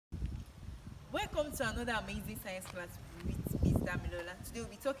Welcome to another amazing science class with Miss Damilola. Today we'll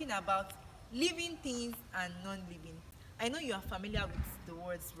be talking about living things and non-living. I know you are familiar with the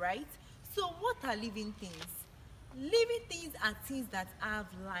words, right? So what are living things? Living things are things that have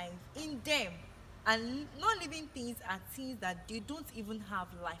life in them, and non-living things are things that they don't even have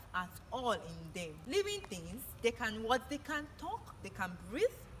life at all in them. Living things, they can what? They can talk, they can breathe,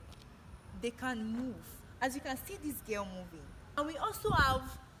 they can move. As you can see this girl moving. And we also have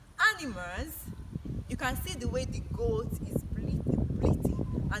animals. You can see the way the goat is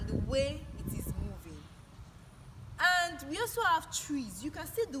bleating and the way it is moving. And we also have trees. You can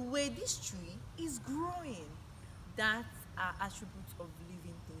see the way this tree is growing. That are attributes of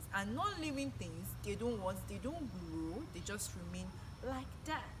living things. And non-living things, they don't grow, they just remain like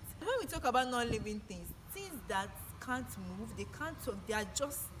that. When we talk about non-living things, things that can't move, they can't talk, they are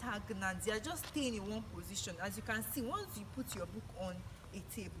just stagnant, they are just staying in one position. As you can see, once you put your book on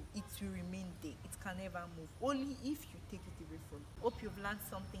a table, it will remain there, it can never move, only if you take it away from you. Hope you've learned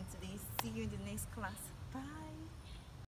something today. See you in the next class. Bye.